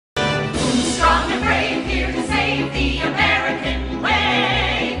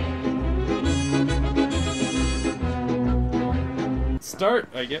start,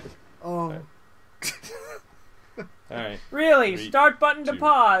 I guess. Oh. Alright. Really? 3, Start button to 2.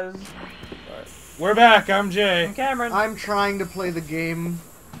 pause. Right. We're back, I'm Jay. I'm Cameron. I'm trying to play the game.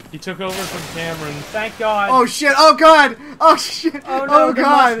 He took over from Cameron. Thank God. Oh shit! Oh god! Oh shit! Oh no, oh the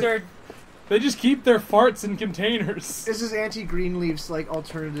god! mustard. They just keep their farts in containers. This is anti-Greenleaf's like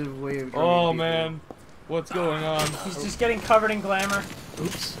alternative way of. Oh people. man, what's going on? He's just getting covered in glamour.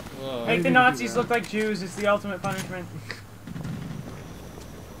 Oops. Make the Nazis look like Jews. It's the ultimate punishment.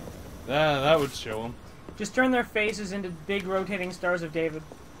 That would show them. Just turn their faces into big rotating stars of David.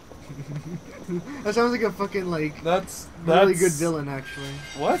 That sounds like a fucking like That's really good villain actually.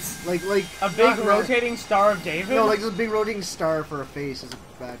 What? Like A big rotating star of David? No, like a big rotating star for a face as a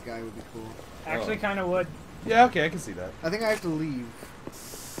bad guy would be cool. Actually, kind of would. Yeah, okay, I can see that. I think I have to leave.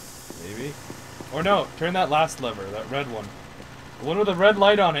 Maybe. Or no, turn that last lever, that red one. The one with the red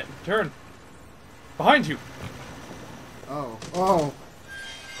light on it. Turn. Behind you. Oh. Oh.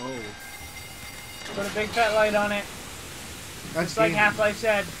 Oh. Put a big fat light on it. That's Just like dangerous. Half-Life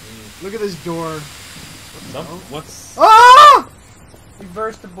said. Look at this door. What's... Ah! You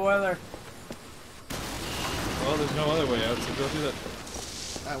burst the boiler. Well, there's no other way out, so go through that.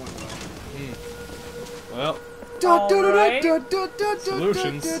 That went Well, well. Alright.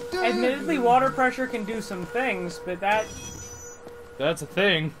 Solutions. Admittedly, water pressure can do some things, but that's a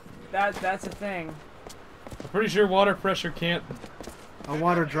thing. that's a thing. I'm pretty sure water pressure can't... A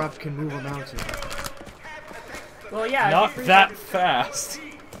water drop can move a mountain. Well, yeah. Not that fast.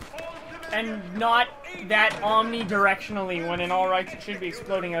 And not that omnidirectionally when in all rights it should be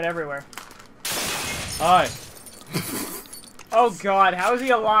exploding out everywhere. Hi. Oh god, how is he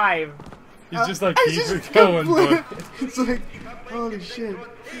alive? He's just like, keep just it going, complete- but... It's like, holy shit.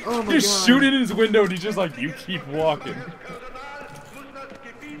 Oh my You god. shoot it in his window and he's just like, you keep walking.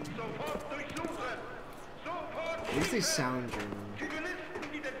 At least they sound German.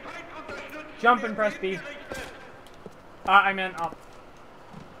 Jump and press B. I meant up.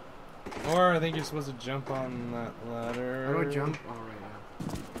 Or I think you're supposed to jump on that ladder. How do I jump? Oh, right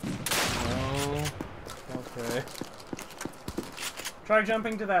No. Okay. Try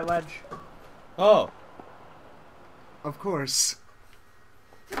jumping to that ledge. Oh. Of course.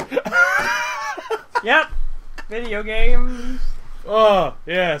 Yep. Video games. Oh,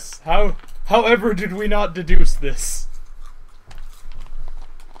 yes. However did we not deduce this?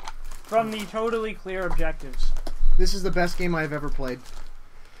 From the totally clear objectives. This is the best game I've ever played.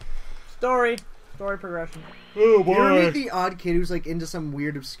 Story progression. Oh You ever meet the odd kid who's like into some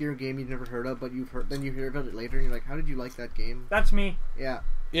weird obscure game you've never heard of, but then you hear about it later and you're like, how did you like that game? That's me. Yeah.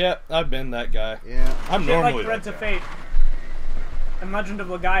 Yeah, I've been that guy. Yeah. I'm Shit normally like Threads that of guy. Fate. And Legend of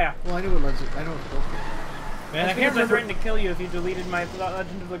Legaia. Well, I know what Legend. I know what both. Man, I That's can't because I remember. threatened to kill you if you deleted my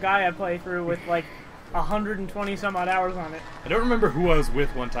Legend of Legaia playthrough with like 120 some odd hours on it. I don't remember who I was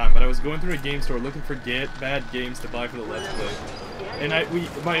with one time, but I was going through a game store looking for bad games to buy for the Let's Play. And I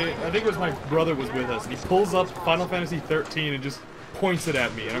think it was my brother was with us, and he pulls up Final Fantasy 13 and just points it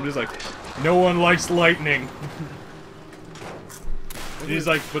at me, and I'm just like, no one likes lightning. And he's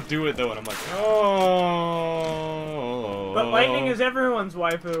like, but do it though, and I'm like, oh. But lightning is everyone's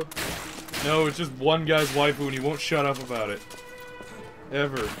waifu. No, it's just one guy's waifu, and he won't shut up about it.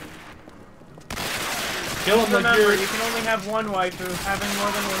 Ever. Kill him like Remember, you're... you can only have one waifu. Having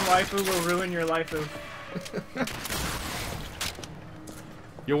more than one waifu will ruin your waifu.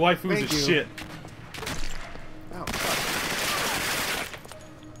 Your waifu's Thank a you. shit. Oh, fuck.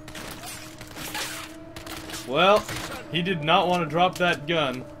 Well, he did not want to drop that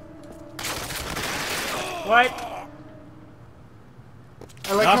gun. What?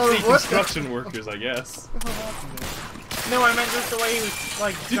 I like Nazi how construction workers, I guess. No, I meant just the way he was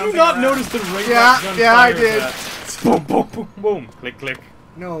like. Did you jumping not around. notice the rate Yeah, that gun yeah, I fires did. at? Boom, boom, boom, boom. Click, click.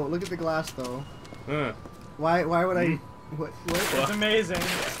 No, look at the glass though. Uh. Why would I? What? It's amazing.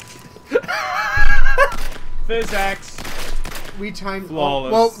 Physics. We time.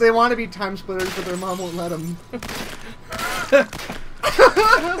 Flawless. Well, they want to be time splitters, but their mom won't let them.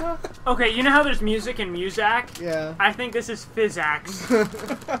 Okay, you know how there's music in Muzak? Yeah. I think this is physics.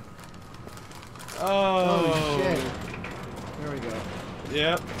 Oh. Holy shit. There we go.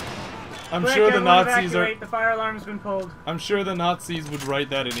 Yep. I'm Quick, sure the everyone Nazis are. evacuate. The fire alarm's been pulled. I'm sure the Nazis would write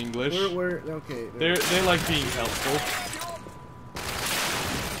that in English. We're okay. They like being helpful.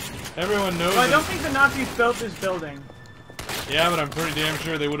 Everyone knows. Well, I that- don't think the Nazis built this building. Yeah, but I'm pretty damn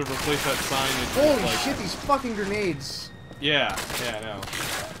sure they would have replaced that signage. with, Holy like, shit! These fucking grenades. Yeah, I know.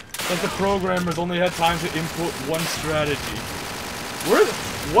 But the programmers only had time to input one strategy.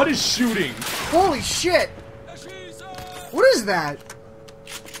 What is shooting? Holy shit! What is that?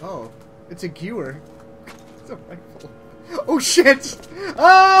 Oh, it's a gewer. It's a rifle. Oh shit!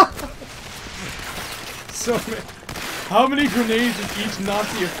 Ah! So, how many grenades is each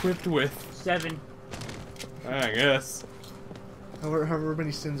Nazi equipped with? 7. I guess. However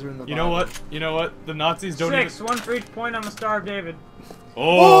many sins are in the You know Bible. what? You know what? The Nazis don't 6. even... 1 for each point on the Star of David.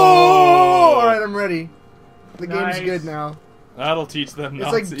 Oh! Alright, I'm ready. The Nice. game's good now. That'll teach them It's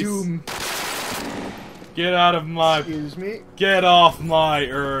Nazis. like Doom. Get out of my... Excuse me. Get off my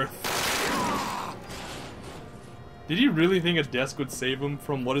Earth. Did you really think a desk would save him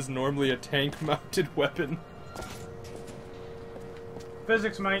from what is normally a tank-mounted weapon?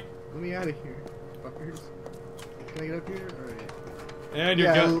 Physics, mate. Let me out of here, fuckers. Can I get up here? Alright. And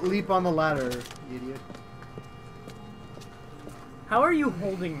you're Yeah, good. leap on the ladder, you idiot. How are you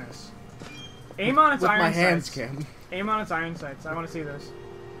holding this? Aim on its With iron my hands, sights. Cam. Aim on its iron sights. I want to see this.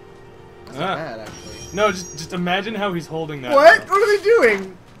 That's not bad, actually. No, just imagine how he's holding that. What? now. What are they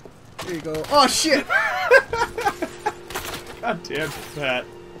doing? There you go. Oh shit! God damn Pat.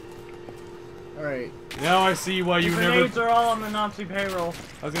 Alright. Now I see why you Grenades never... are all on the Nazi payroll.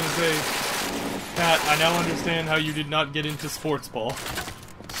 I was gonna say... Pat, I now understand how you did not get into sports ball.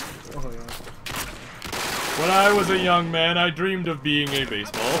 Oh yeah. When I was a young man, I dreamed of being a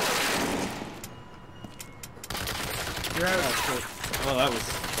baseball. You're out. Oh shit. Well, that was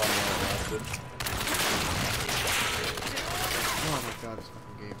fun while it lasted. Oh my god, this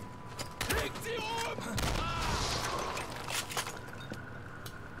fucking game.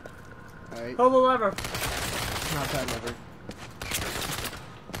 Alright. Pull the lever. Not that lever.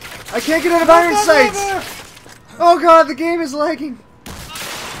 I can't get out of iron sights! Oh god, the game is lagging!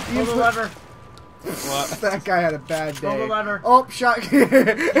 Pull the lever. What? That guy had a bad day. Pull the lever. Oh, shot.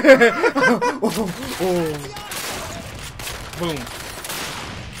 oh. Boom.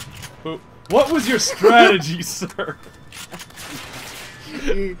 Boom. What was your strategy, sir?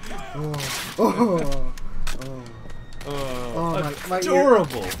 Oh. Oh, my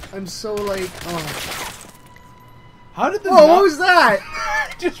adorable. I'm so like, oh. How did the Whoa, what was that?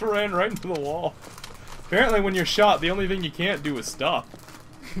 just ran right into the wall. Apparently when you're shot, the only thing you can't do is stop.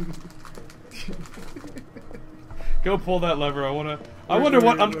 Go pull that lever, I wonder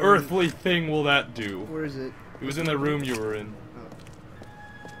what unearthly thing will that do. Where is it? It was in the room you were in.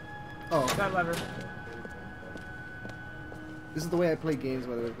 Oh. That lever. This is the way I play games,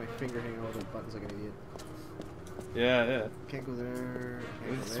 by the way, with my finger hanging over the buttons like an idiot. Yeah, yeah. Can't go there.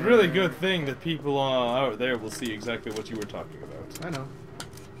 Can't It's go a really there. good thing that people out there will see exactly what you were talking about. I know.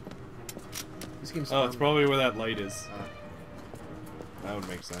 This game's Oh, fun. it's probably where that light is. Ah. That would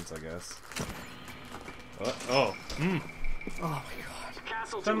make sense, I guess. Oh. Hmm. Oh my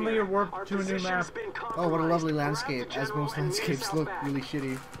god. Suddenly you're warped to a new map. Oh, what a lovely landscape, as most landscapes look really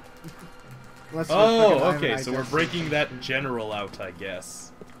shitty. Unless you're Oh, freaking okay, Iron so we're Identity. breaking that general out, I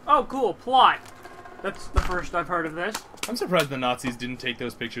guess. Oh, cool. Plot. That's the first I've heard of this. I'm surprised the Nazis didn't take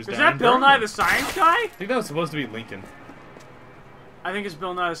those pictures Is down. that and Bill burn Nye them. the Science Guy? I think that was supposed to be Lincoln. I think it's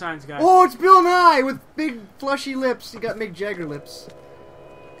Bill Nye the Science Guy. Oh, it's Bill Nye with big flushy lips. He got Mick Jagger lips.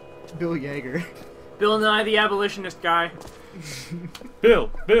 Bill Yeager. Bill Nye the Abolitionist Guy.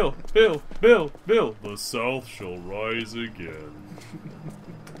 Bill, Bill, Bill, Bill, Bill. The South shall rise again.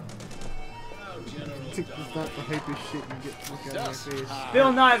 It's not the hypest shit you get to look at my face.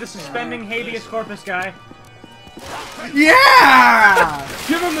 Bill Nye the Suspending Habeas Corpus Guy. Yeah!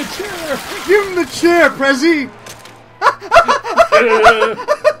 Give him the chair! Give him the chair, Prezi!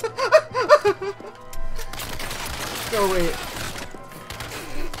 Oh, wait.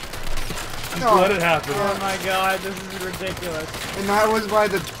 Just No. let it happen. Oh my god, this is ridiculous. And that was by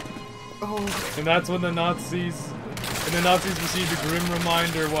the... Oh. And that's when the Nazis... And the Nazis received a grim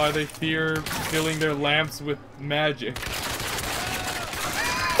reminder why they fear filling their lamps with magic.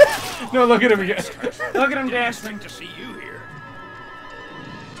 No, look at him again. Look at him dancing. To see you here.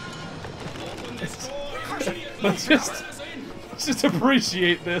 Let's just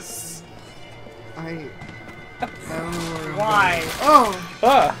appreciate this. I don't know where... Why? Oh!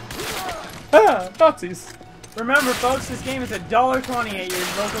 Ah! Ah! Nazis! Remember, folks, this game is $1.20 at your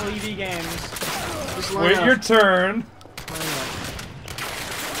local EV games. Just line Wait up. your turn. Line up.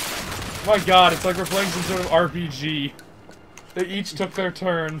 My god, it's like we're playing some sort of RPG. They each took their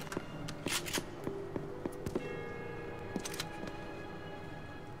turn.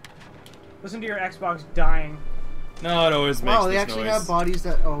 Listen to your Xbox dying. No, it always makes Wow, they this actually noise. have bodies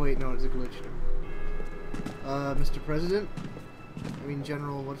that... Oh, wait, no, it's a glitch now. Mr. President? I mean,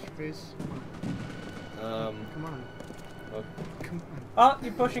 General, what's your face? Come on. Come on. Okay. Come on. Oh,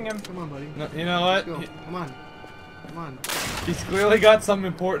 you're pushing him. Come on, buddy. No, you know what? Let's go. Come on. Come on. He's clearly got some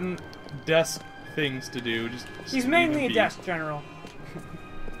important desk things to do. Just He's leave mainly him a be. desk general.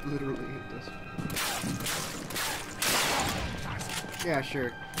 Literally, it does. Yeah,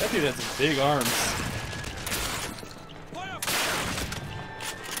 sure. That dude has some big arms.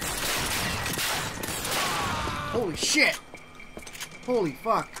 Holy shit! Holy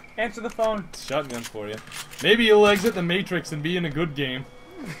fuck. Answer the phone. Shotgun for you. Maybe you'll exit the Matrix and be in a good game.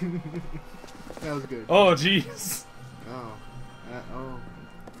 That was good. Oh, jeez. Oh. Oh.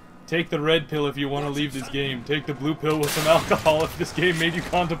 Take the red pill if you want to leave this game. Take the blue pill with some alcohol if this game made you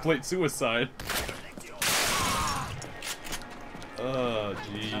contemplate suicide. Oh,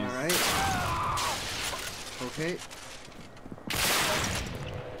 jeez. Alright. Okay.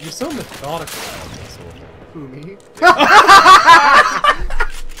 You're so methodical about this whole thing. Who, me?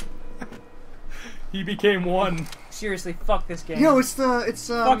 He became one. Seriously, fuck this game. Yo, it's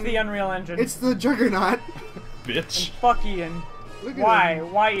fuck the Unreal Engine. It's the Juggernaut. Bitch. And fuck Ian. Look at Why?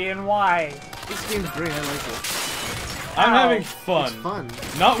 him. Why, Ian? Why? This game's great, I like it. I'm Ow. having fun. It's fun.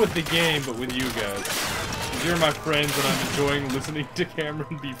 Not with the game, but with you guys. You're my friends and I'm enjoying listening to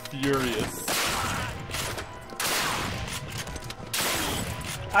Cameron be furious.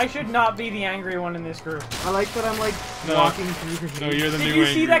 I should not be the angry one in this group. I like that I'm like No. walking through the No, you're the Did new you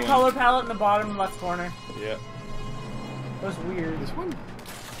angry see that one. color palette in the bottom left corner? Yeah. That was weird. This one?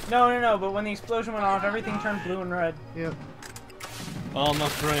 No, but when the explosion went off, everything turned blue and red. Yep. All my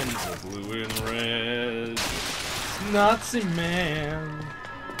friends are blue and red. Nazi man,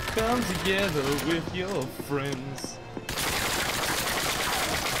 come together with your friends.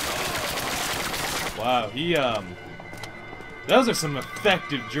 Wow, those are some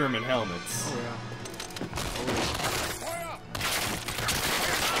effective German helmets.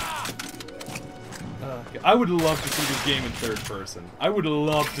 Oh yeah. I would love to see this game in third person. I would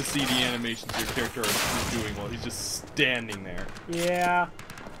love to see the animations your character is doing while he's just standing there. Yeah,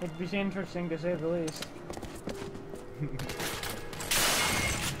 it'd be interesting to say the least.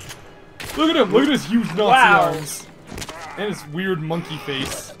 Look at him! Look at his huge Nazi Wow. arms! And his weird monkey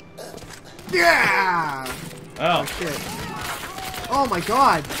face. Yeah! Oh, Shit. Oh my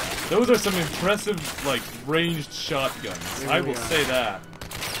god! those are some impressive, like, ranged shotguns. They I really will are. say that.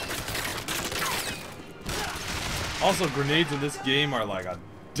 Also, grenades in this game are like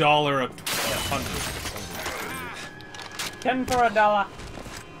 $1 a 100. 10 for $1.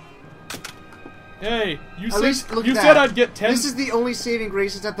 Hey, you At said least look you at said that. I'd get 10. This is the only saving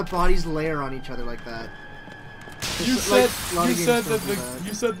grace is that the bodies layer on each other like that. You Just, said like, a lot of games don't do that.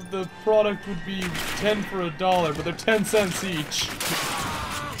 you said that the product would be 10 for $1, but they're 10 cents each.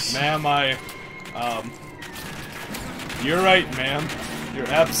 Ma'am, you're right, ma'am. You're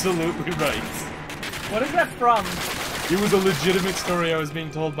absolutely right. What is that from? It was a legitimate story I was being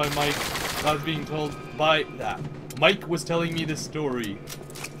told by Mike. I was being told by that. Mike was telling me this story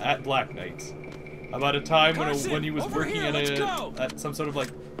at Black Knight about a time when he was working at some sort of like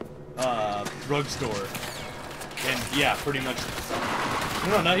drugstore. And yeah, pretty much.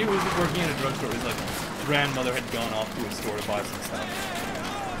 No, he wasn't working in a drugstore. His like grandmother had gone off to a store to buy some stuff.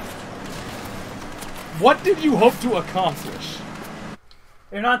 What did you hope to accomplish?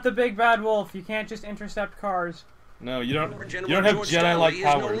 You're not the big bad wolf. You can't just intercept cars. No, you don't. You General don't have George Jedi-like Donnelly is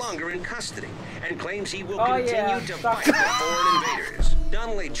powers. no longer in custody and claims he will Oh, continue yeah. to Fuck. fight the foreign invaders.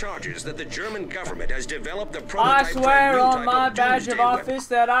 Donnelly charges that the German government has developed a I prototype for a swear new on type my of badge of doomsday weapon. office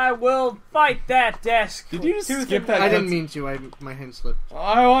that I will fight that desk. Did you just Tooth skip and that? I nail. didn't mean to. My hand slipped.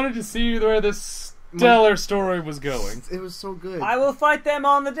 I wanted to see where this stellar story was going. It was so good. I will fight them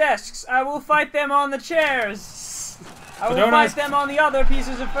on the desks. I will fight them on the chairs. I will don't fight ask- them on the other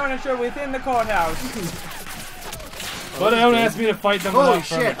pieces of furniture within the courthouse. But don't ask me to fight them Holy without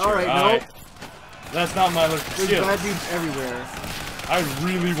shit, furniture. alright, Alright. nope. That's not my There's skill. bad dudes everywhere. I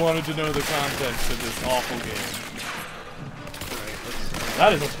really wanted to know the context of this awful game.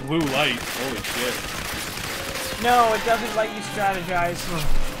 That is a blue light. Holy shit. No, it doesn't let you strategize.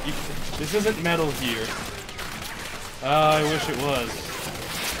 This isn't Metal Gear. I wish it was.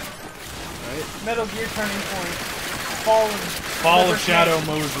 Metal Gear Turning Point. Fall Fall Liver of Shadow Snake.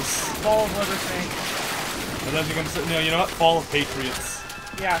 Moses. Fall of Liver Snake. And then you're gonna say, no, you know what? Fall of Patriots.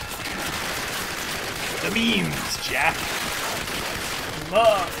 Yeah. The memes, Jack.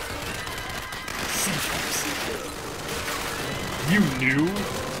 Love. You knew?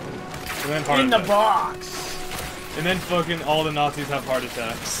 And then heart In the attack. box. And then fucking all the Nazis have heart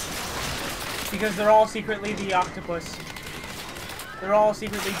attacks. Because they're all secretly the octopus. They're all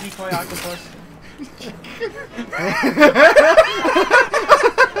secretly decoy octopus.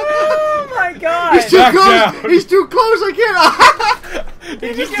 Oh my god! He's too Back close! down. He's too close! I can't! He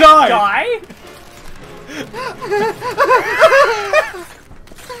Did just you died! die?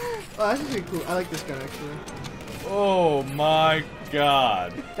 Oh, that's actually cool. I like this gun actually. Oh my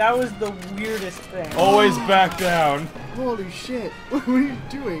god. That was the weirdest thing. Always back down. Holy shit! What are you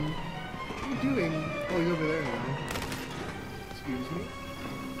doing? What are you doing? Oh, he's over there now. Excuse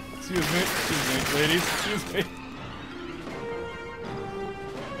me? Excuse me, ladies, excuse me.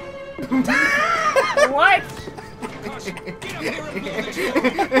 What?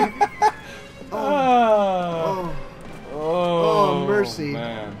 Oh, mercy.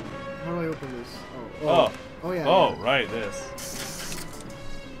 Man. How do I open this? Oh yeah. Oh, yeah. right, this.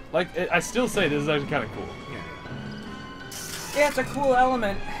 Like, I still say this is actually kind of cool. Yeah, it's a cool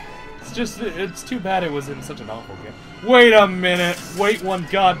element. It's just, it's too bad it was in such an awful game. Wait a minute. Wait one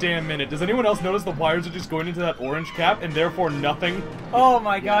goddamn minute. Does anyone else notice the wires are just going into that orange cap and therefore nothing? Oh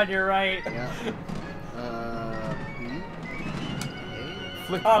my god, you're right. Yeah. B?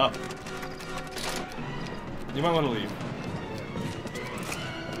 Flick Up. up. You might want to leave.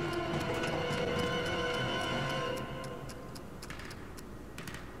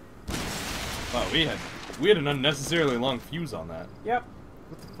 Wow, we had an unnecessarily long fuse on that. Yep.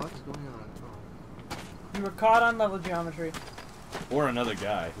 What the fuck's going on? You were caught on level geometry. Or another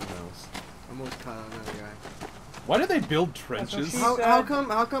guy, who knows. Almost caught on another guy. Why do they build trenches? That's what How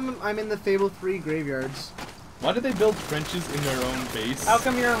come I'm in the Fable 3 graveyards? Why do they build trenches in their own base? How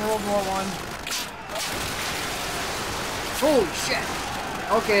come you're in World War I? Holy shit!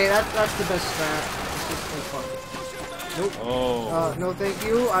 Okay, that's the best strat. It's just, oh fuck. Nope. Oh. No thank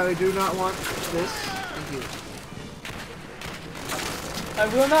you. I do not want this. Thank you. I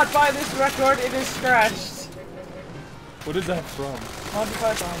will not buy this record, it is scratched. What is that from? Monty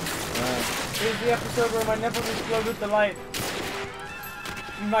Python. It is the episode where my nipples explode with delight.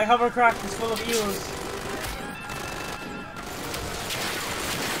 And my hovercraft is full of eels.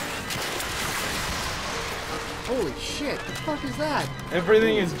 Holy shit! What the fuck is that?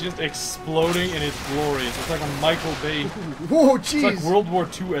 Everything is just exploding and it's glorious. It's like a Michael Bay. Whoa, It's jeez! like World War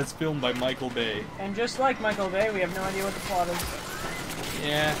II as filmed by Michael Bay. And just like Michael Bay, we have no idea what the plot is.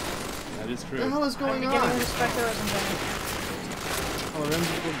 Yeah, that is What the true. hell is I'm going beginning on? to suspect there or something. Oh, them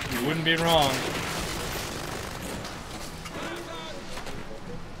just You wouldn't be wrong.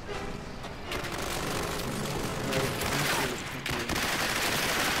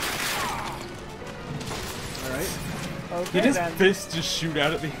 Alright. Okay, Did his then. fist just shoot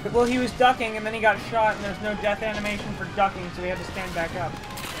out at the end? Well, he was ducking, and then he got shot, and there's no death animation for ducking, so he had to stand back up.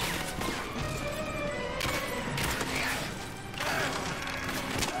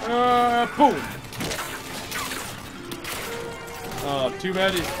 Boom! Oh, too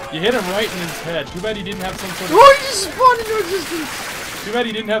bad you hit him right in his head. Too bad he didn't have some sort of... Oh, he just spawned into existence! Too bad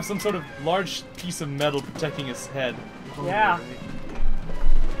he didn't have some sort of large piece of metal protecting his head. Yeah.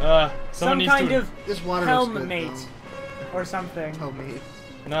 Someone Some needs kind to... of This water looks good, helmet or something. though. Helmet.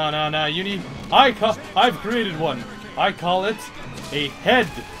 No, you need... I've created one. I call it a head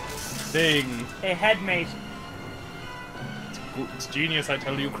thing. A headmate. It's genius, I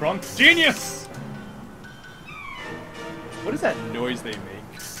tell you, Kronk. Genius! What is that noise they make?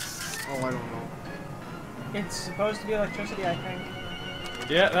 Oh, I don't know. It's supposed to be electricity, I think.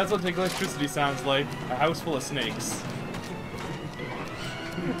 Yeah, that's what electricity sounds like. A house full of snakes.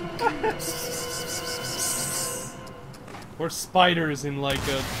 Or spiders in like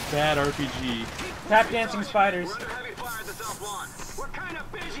a bad RPG. Tap dancing spiders.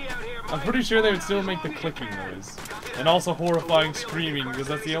 I'm pretty sure they would still make the clicking noise. And also horrifying screaming, because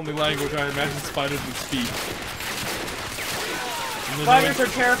that's the only language I imagine spiders would speak. And Spiders are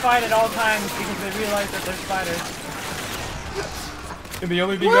terrified at all times because they realize that they're spiders. And the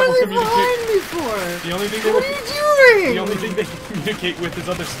only thing What that are will they communicate... behind me for? The only thing they What will... are you doing? The only thing they can communicate with is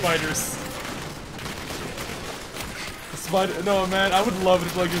other spiders. No, man, I would love it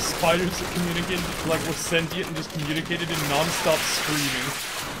if, like, if spiders communicated, like, were sentient and just communicated in non-stop screaming.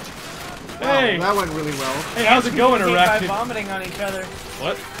 Hey! Wow, that went really well. Hey, how's it going, Communicate by Arachnid? vomiting on each other.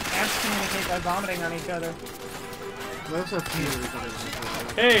 What? Ants communicate by vomiting on each other. We also have feelers on it.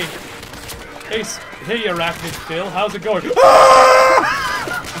 Hey! Hey, Arachnid Phil, how's it going?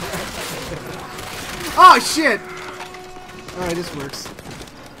 Oh, shit! Alright, this works.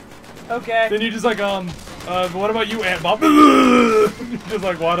 Okay. Then you just like, what about you, Ant Bob? Just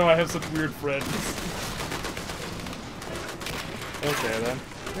like, why do I have such weird friends? Okay, then.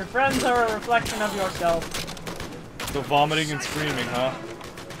 Your friends are a reflection of yourself. So vomiting and screaming, huh?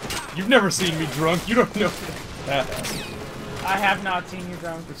 You've never seen me drunk, you don't know that. I have not seen you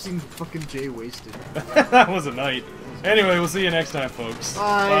drunk. I've seen fucking Jay wasted. That was a night. Anyway, we'll see you next time, folks.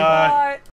 Bye. Bye. Bye.